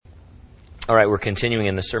All right, we're continuing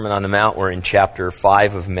in the Sermon on the Mount. We're in chapter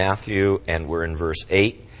 5 of Matthew, and we're in verse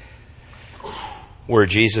 8, where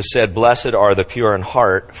Jesus said, "Blessed are the pure in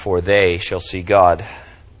heart, for they shall see God."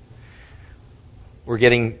 We're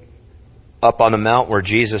getting up on the mount where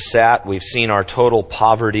Jesus sat. We've seen our total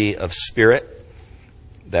poverty of spirit,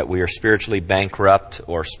 that we are spiritually bankrupt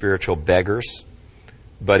or spiritual beggars.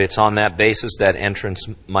 But it's on that basis that entrance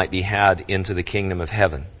might be had into the kingdom of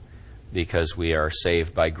heaven, because we are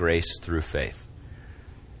saved by grace through faith.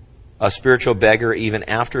 A spiritual beggar, even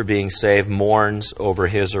after being saved, mourns over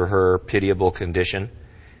his or her pitiable condition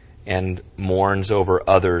and mourns over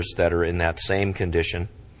others that are in that same condition.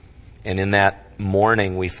 And in that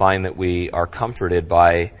mourning, we find that we are comforted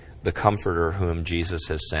by the Comforter whom Jesus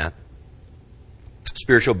has sent.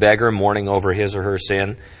 Spiritual beggar mourning over his or her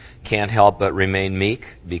sin can't help but remain meek,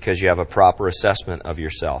 because you have a proper assessment of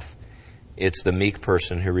yourself. It's the meek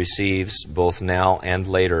person who receives, both now and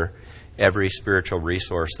later, every spiritual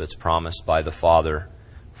resource that's promised by the Father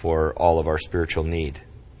for all of our spiritual need.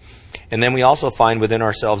 And then we also find within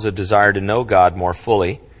ourselves a desire to know God more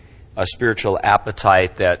fully, a spiritual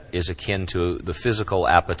appetite that is akin to the physical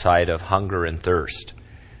appetite of hunger and thirst,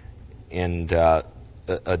 and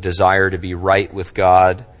a desire to be right with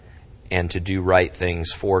God and to do right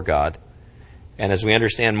things for God. And as we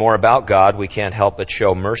understand more about God, we can't help but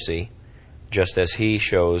show mercy, just as He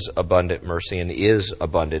shows abundant mercy and is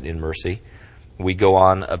abundant in mercy. We go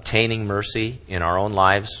on obtaining mercy in our own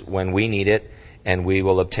lives when we need it, and we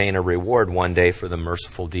will obtain a reward one day for the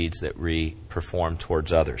merciful deeds that we perform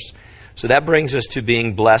towards others. So that brings us to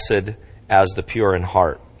being blessed as the pure in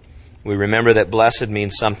heart. We remember that blessed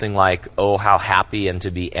means something like, oh, how happy, and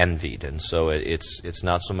to be envied. And so it's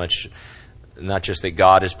not so much, not just that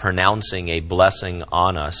God is pronouncing a blessing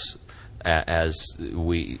on us,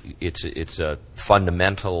 it's a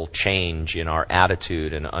fundamental change in our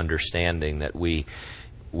attitude and understanding that we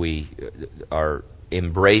are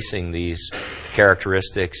embracing these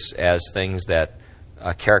characteristics as things that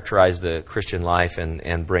characterize the Christian life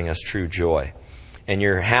and bring us true joy. And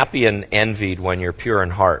you're happy and envied when you're pure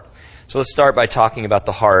in heart. So let's start by talking about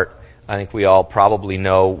the heart. I think we all probably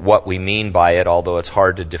know what we mean by it, although it's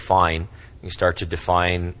hard to define. You start to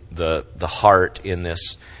define the heart in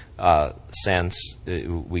this sense,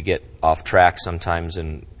 we get off track sometimes,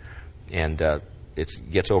 and it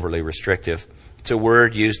gets overly restrictive. It's a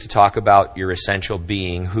word used to talk about your essential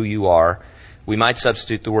being, who you are. We might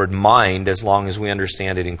substitute the word mind, as long as we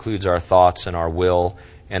understand it includes our thoughts and our will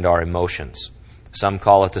and our emotions. Some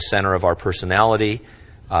call it the center of our personality.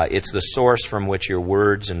 It's the source from which your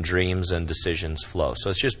words and dreams and decisions flow.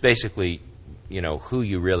 So it's just basically, who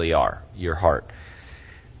you really are, your heart.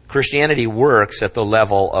 Christianity works at the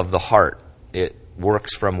level of the heart. It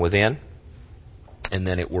works from within, and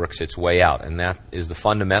then it works its way out. And that is the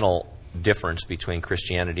fundamental difference between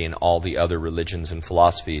Christianity and all the other religions and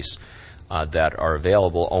philosophies that are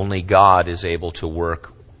available. Only God is able to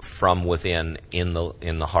work from within in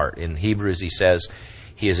the heart. In Hebrews, he says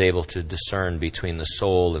He is able to discern between the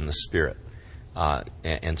soul and the spirit.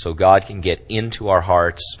 And so God can get into our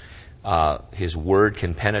hearts. His Word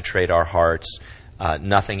can penetrate our hearts.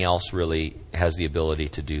 Nothing else really has the ability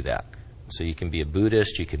to do that. So you can be a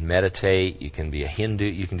Buddhist, you can meditate, you can be a Hindu,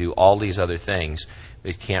 you can do all these other things,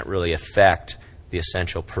 but it can't really affect the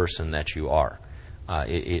essential person that you are.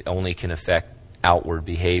 It only can affect outward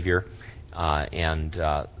behavior, and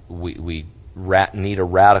we need a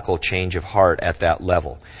radical change of heart at that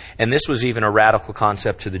level. And this was even a radical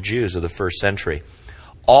concept to the Jews of the first century.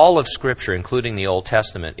 All of Scripture, including the Old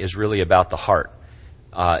Testament, is really about the heart.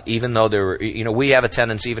 Even though there were, we have a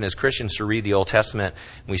tendency, even as Christians, to read the Old Testament,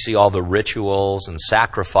 and we see all the rituals and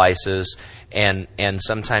sacrifices, and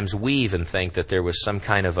sometimes we even think that there was some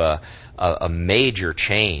kind of a major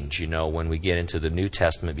change, when we get into the New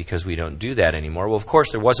Testament, because we don't do that anymore. Well, of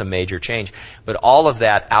course, there was a major change, but all of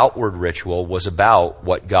that outward ritual was about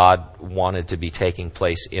what God wanted to be taking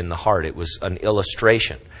place in the heart. It was an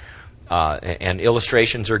illustration, and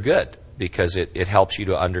illustrations are good, because it helps you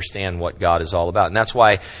to understand what God is all about. And that's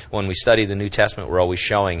why when we study the New Testament, we're always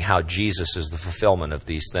showing how Jesus is the fulfillment of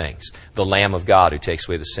these things. The Lamb of God who takes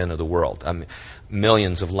away the sin of the world.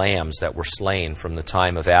 Millions of lambs that were slain from the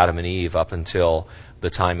time of Adam and Eve up until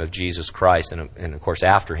the time of Jesus Christ, and of course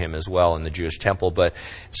after him as well in the Jewish temple, but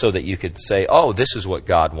so that you could say, oh, this is what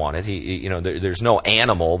God wanted. There's no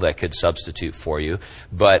animal that could substitute for you,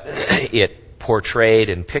 but it portrayed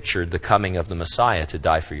and pictured the coming of the Messiah to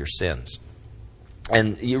die for your sins.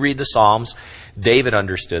 And you read the Psalms, David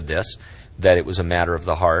understood this, that it was a matter of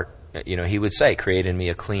the heart. He would say, create in me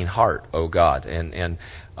a clean heart, O God. And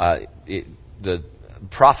the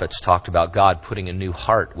prophets talked about God putting a new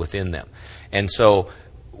heart within them. And so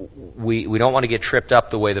we don't want to get tripped up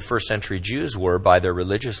the way the first century Jews were by their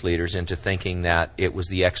religious leaders into thinking that it was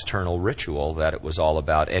the external ritual that it was all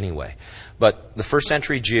about anyway. But the first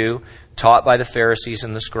century Jew, taught by the Pharisees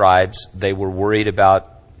and the scribes, they were worried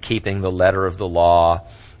about keeping the letter of the law,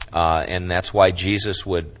 and that's why Jesus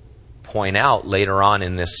would point out later on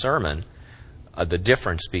in this sermon the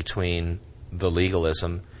difference between the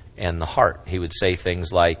legalism and the heart. He would say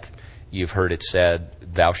things like, you've heard it said,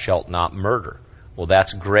 thou shalt not murder. Well,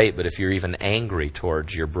 that's great, but if you're even angry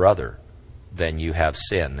towards your brother, then you have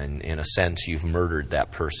sin. And in a sense, you've murdered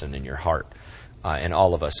that person in your heart. And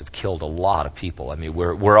all of us have killed a lot of people. I mean,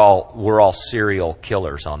 we're all serial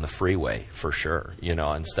killers on the freeway for sure,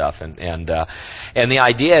 and stuff. And the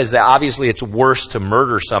idea is that obviously it's worse to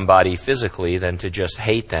murder somebody physically than to just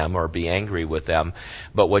hate them or be angry with them.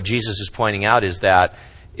 But what Jesus is pointing out is that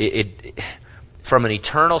it from an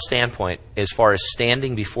eternal standpoint, as far as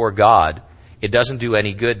standing before God, it doesn't do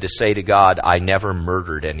any good to say to God, I never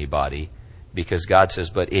murdered anybody, because God says,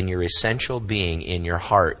 but in your essential being, in your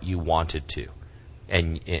heart, you wanted to.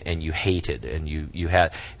 And you hated, and you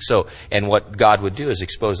had. So, and what God would do is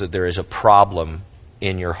expose that there is a problem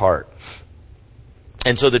in your heart.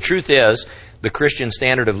 And so the truth is, the Christian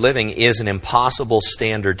standard of living is an impossible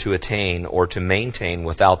standard to attain or to maintain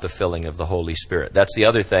without the filling of the Holy Spirit. That's the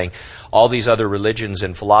other thing. All these other religions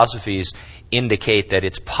and philosophies indicate that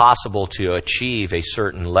it's possible to achieve a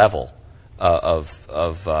certain level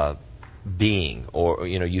of being, or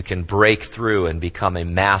you can break through and become a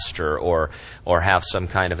master or have some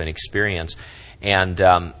kind of an experience.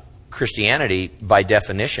 And Christianity, by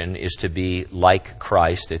definition, is to be like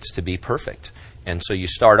Christ. It's to be perfect. And so you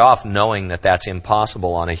start off knowing that that's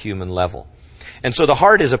impossible on a human level. And so the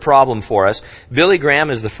heart is a problem for us. Billy Graham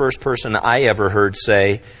is the first person I ever heard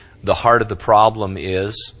say, the heart of the problem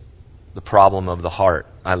is the problem of the heart.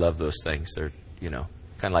 I love those things. They're, kind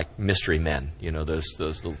of like mystery men, those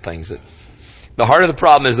little things that... The heart of the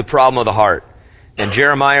problem is the problem of the heart. And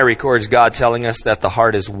Jeremiah records God telling us that the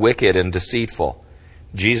heart is wicked and deceitful.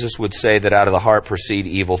 Jesus would say that out of the heart proceed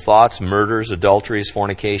evil thoughts, murders, adulteries,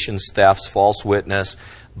 fornications, thefts, false witness,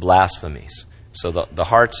 blasphemies. So the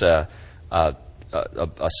heart's a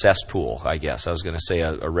cesspool, I guess. I was going to say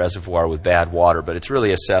a reservoir with bad water, but it's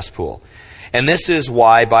really a cesspool. And this is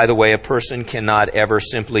why, by the way, a person cannot ever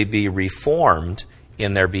simply be reformed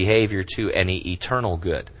in their behavior to any eternal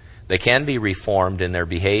good. They can be reformed in their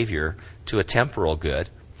behavior to a temporal good,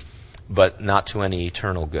 but not to any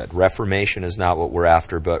eternal good. Reformation is not what we're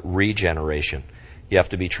after, but regeneration. You have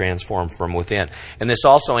to be transformed from within. And this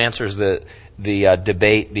also answers the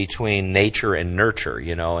debate between nature and nurture,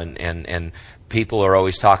 and people are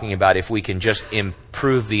always talking about if we can just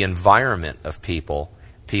improve the environment of people,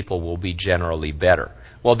 people will be generally better.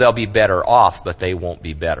 Well, they'll be better off, but they won't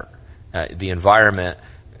be better. The environment,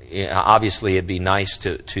 obviously it'd be nice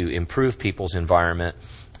to improve people's environment,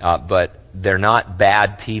 but they're not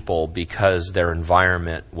bad people because their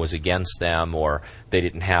environment was against them or they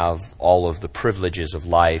didn't have all of the privileges of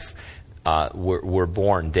life. We're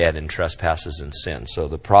born dead in trespasses and sin. So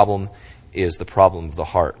the problem is the problem of the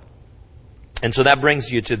heart. And so that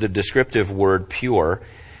brings you to the descriptive word pure.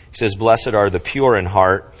 He says, blessed are the pure in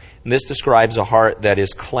heart. And this describes a heart that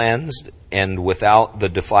is cleansed and without the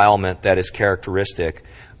defilement that is characteristic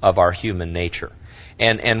of our human nature.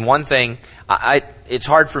 And one thing, it's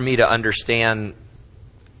hard for me to understand,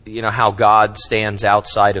 how God stands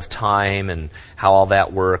outside of time and how all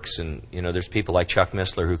that works. And, there's people like Chuck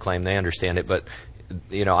Missler who claim they understand it, but,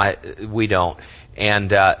 we don't. And,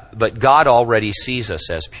 but God already sees us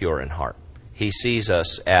as pure in heart. He sees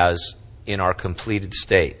us as in our completed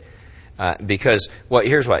state. Because,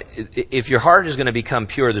 here's why. If your heart is going to become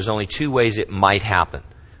pure, there's only two ways it might happen.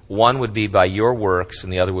 One would be by your works,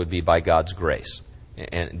 and the other would be by God's grace.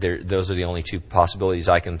 And those are the only two possibilities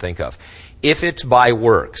I can think of. If it's by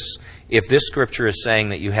works, if this scripture is saying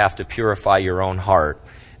that you have to purify your own heart,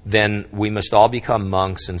 then we must all become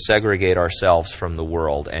monks and segregate ourselves from the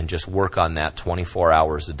world and just work on that 24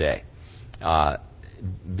 hours a day.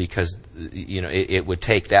 Because, it would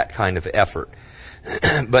take that kind of effort.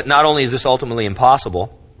 But not only is this ultimately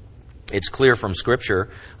impossible, it's clear from Scripture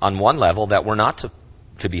on one level that we're not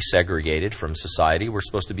to be segregated from society. We're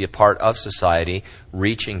supposed to be a part of society,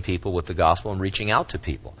 reaching people with the gospel and reaching out to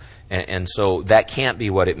people. And so that can't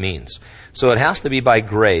be what it means. So it has to be by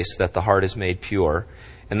grace that the heart is made pure.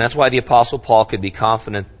 And that's why the Apostle Paul could be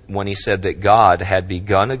confident when he said that God had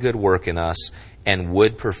begun a good work in us and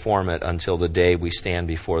would perform it until the day we stand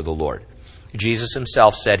before the Lord. Jesus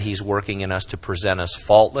himself said he's working in us to present us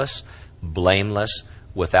faultless, blameless,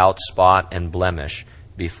 without spot and blemish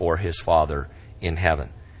before his Father in heaven.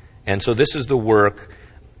 And so this is the work,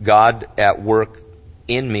 God at work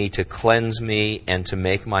in me to cleanse me and to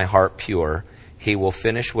make my heart pure. He will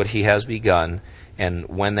finish what he has begun, and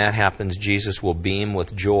when that happens, Jesus will beam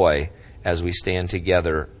with joy as we stand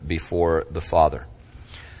together before the Father.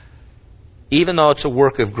 Even though it's a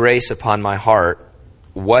work of grace upon my heart,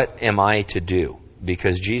 what am I to do?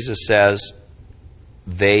 Because Jesus says,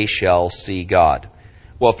 they shall see God.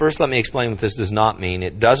 Well, first let me explain what this does not mean.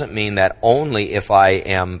 It doesn't mean that only if I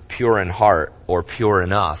am pure in heart or pure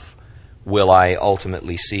enough will I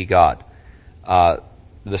ultimately see God.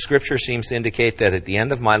 The Scripture seems to indicate that at the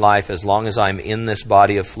end of my life, as long as I'm in this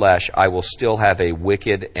body of flesh, I will still have a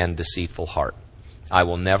wicked and deceitful heart. I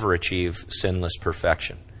will never achieve sinless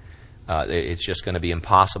perfection. It's just going to be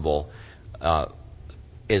impossible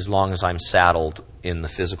as long as I'm saddled in the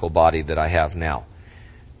physical body that I have now.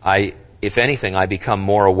 If anything, I become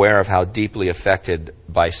more aware of how deeply affected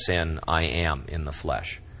by sin I am in the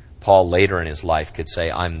flesh. Paul later in his life could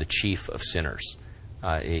say, I'm the chief of sinners.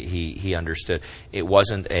 He understood. He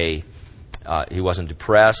wasn't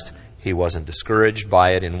depressed. He wasn't discouraged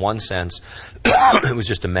by it in one sense. It was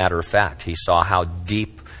just a matter of fact. He saw how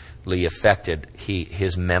deeply affected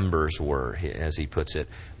his members were, as he puts it,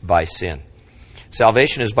 by sin.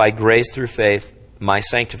 Salvation is by grace through faith. My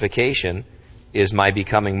sanctification is my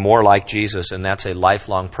becoming more like Jesus, and that's a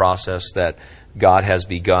lifelong process that God has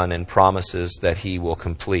begun and promises that he will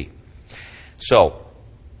complete. So,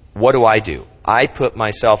 what do? I put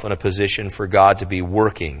myself in a position for God to be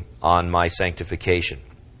working on my sanctification.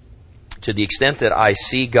 To the extent that I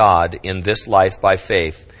see God in this life by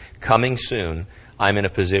faith, coming soon, I'm in a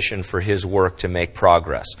position for his work to make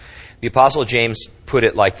progress. The Apostle James put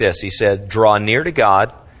it like this. He said, draw near to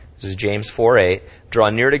God. This is James 4:8.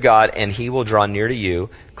 Draw near to God, and he will draw near to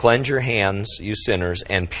you. Cleanse your hands, you sinners,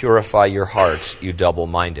 and purify your hearts, you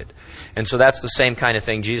double-minded. And so that's the same kind of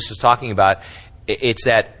thing Jesus is talking about. It's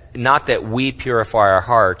that, not that we purify our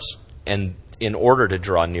hearts and in order to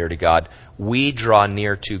draw near to God, we draw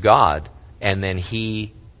near to God, and then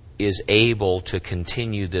he is able to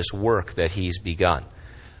continue this work that he's begun.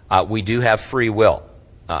 We do have free will,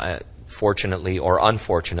 fortunately or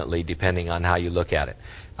unfortunately, depending on how you look at it.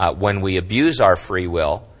 When we abuse our free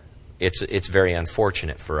will, it's very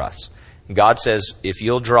unfortunate for us. God says, if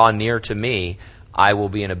you'll draw near to me, I will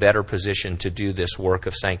be in a better position to do this work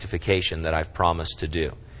of sanctification that I've promised to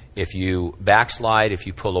do. If you backslide, if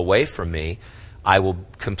you pull away from me, I will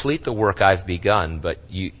complete the work I've begun, but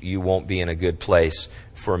you won't be in a good place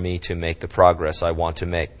for me to make the progress I want to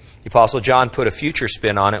make. The Apostle John put a future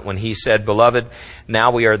spin on it when he said, Beloved,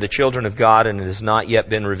 now we are the children of God, and it has not yet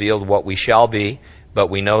been revealed what we shall be, but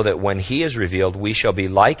we know that when he is revealed, we shall be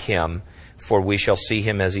like him, for we shall see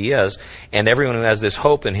him as he is. And everyone who has this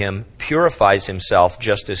hope in him purifies himself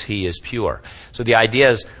just as he is pure. So the idea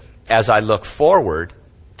is, as I look forward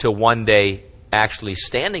to one day actually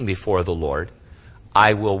standing before the Lord,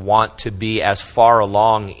 I will want to be as far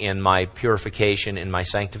along in my purification, in my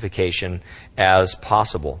sanctification as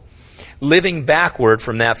possible. Living backward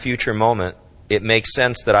from that future moment, it makes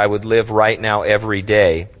sense that I would live right now every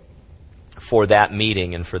day for that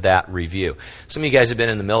meeting and for that review. Some of you guys have been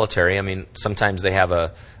in the military. I mean, sometimes they have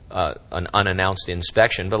an unannounced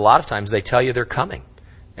inspection, but a lot of times they tell you they're coming.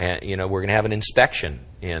 And, we're going to have an inspection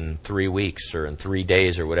in 3 weeks or in 3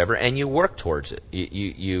 days or whatever, and you work towards it.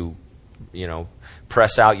 You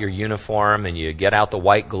press out your uniform and you get out the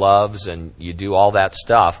white gloves and you do all that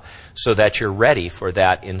stuff so that you're ready for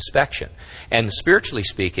that inspection. And spiritually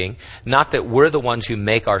speaking, not that we're the ones who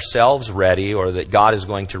make ourselves ready or that God is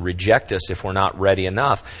going to reject us if we're not ready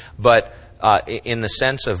enough, but in the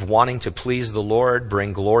sense of wanting to please the Lord,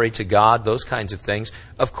 bring glory to God, those kinds of things,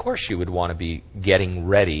 of course you would want to be getting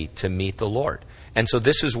ready to meet the Lord. And so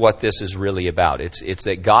this is what this is really about. It's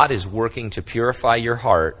that God is working to purify your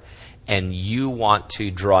heart, and you want to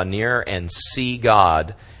draw near and see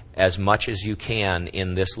God as much as you can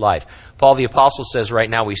in this life. Paul the Apostle says right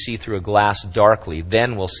now we see through a glass darkly,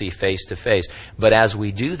 then we'll see face to face. But as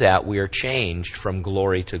we do that, we are changed from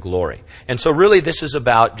glory to glory. And so really this is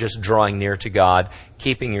about just drawing near to God,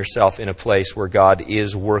 keeping yourself in a place where God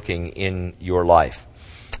is working in your life.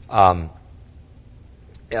 I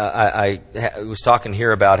was talking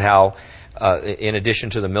here about how in addition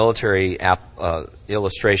to the military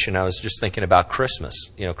illustration, I was just thinking about Christmas.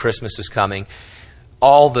 Christmas is coming.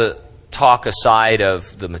 All the talk aside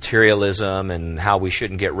of the materialism and how we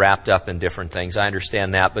shouldn't get wrapped up in different things, I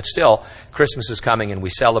understand that. But still, Christmas is coming and we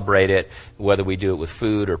celebrate it, whether we do it with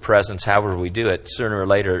food or presents, however we do it. Sooner or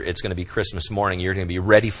later, it's going to be Christmas morning. You're going to be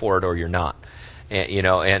ready for it or you're not.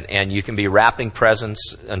 And you can be wrapping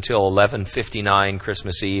presents until 11:59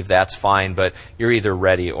 Christmas Eve. That's fine, but you're either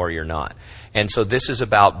ready or you're not. And so this is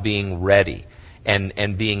about being ready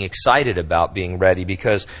and being excited about being ready,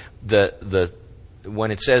 because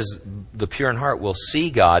when it says the pure in heart will see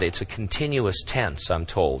God, it's a continuous tense, I'm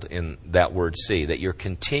told, in that word see, that you're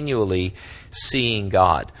continually seeing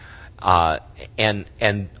God.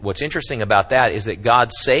 And what's interesting about that is that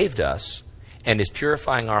God saved us and is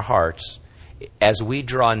purifying our hearts. As we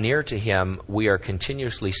draw near to Him, we are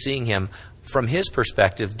continuously seeing Him. From His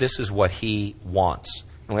perspective, this is what He wants.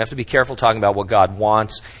 And we have to be careful talking about what God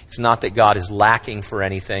wants. It's not that God is lacking for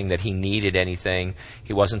anything, that He needed anything.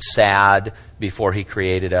 He wasn't sad before He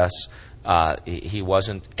created us. He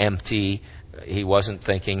wasn't empty. He wasn't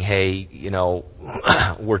thinking, hey,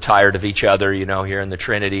 we're tired of each other, here in the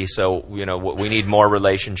Trinity, so, we need more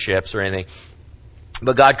relationships or anything.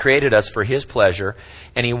 But God created us for His pleasure,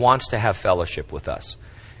 and He wants to have fellowship with us.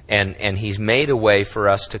 And He's made a way for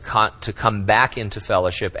us to come back into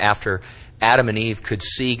fellowship after Adam and Eve could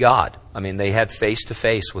see God. I mean, they had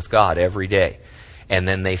face-to-face with God every day. And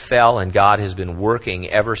then they fell, and God has been working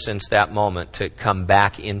ever since that moment to come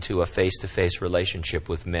back into a face-to-face relationship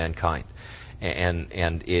with mankind.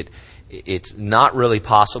 And it's not really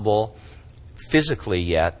possible physically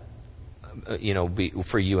yet,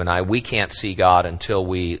 for you and I. We can't see God until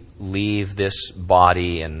we leave this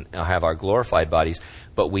body and have our glorified bodies,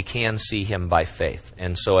 but we can see Him by faith.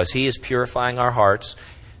 And so as He is purifying our hearts,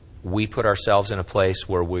 we put ourselves in a place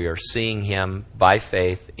where we are seeing Him by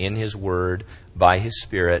faith in His Word, by His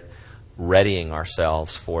Spirit, readying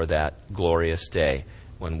ourselves for that glorious day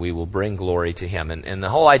when we will bring glory to Him. And the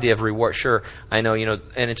whole idea of reward, sure, I know,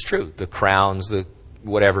 and it's true, the crowns, the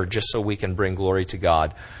whatever, just so we can bring glory to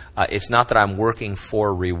God. It's not that I'm working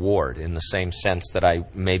for reward in the same sense that I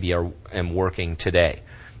maybe am working today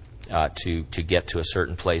to get to a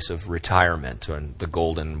certain place of retirement or the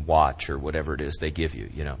golden watch or whatever it is they give you.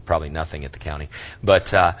 Probably nothing at the county.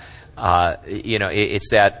 But, it's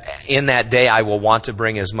that in that day I will want to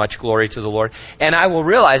bring as much glory to the Lord. And I will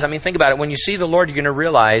realize, think about it, when you see the Lord, you're going to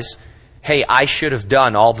realize, hey, I should have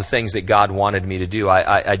done all the things that God wanted me to do.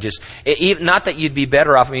 Not that you'd be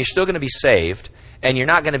better off. You're still going to be saved. And you're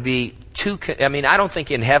not going to be I don't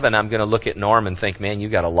think in heaven I'm going to look at Norm and think, man, you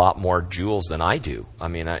got a lot more jewels than I do.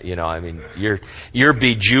 You're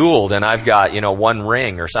bejeweled and I've got, one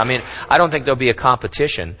ring or something. I don't think there'll be a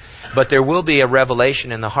competition, but there will be a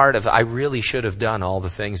revelation in the heart of, I really should have done all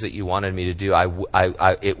the things that you wanted me to do.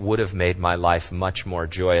 It would have made my life much more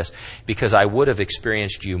joyous because I would have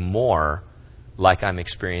experienced you more like I'm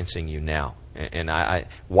experiencing you now. And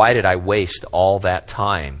why did I waste all that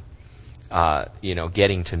time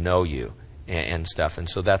getting to know you and stuff. And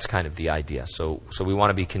so that's kind of the idea. So we want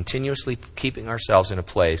to be continuously keeping ourselves in a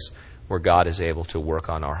place where God is able to work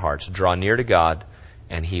on our hearts. Draw near to God,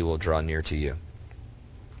 and He will draw near to you.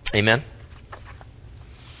 Amen?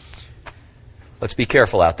 Let's be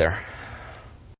careful out there.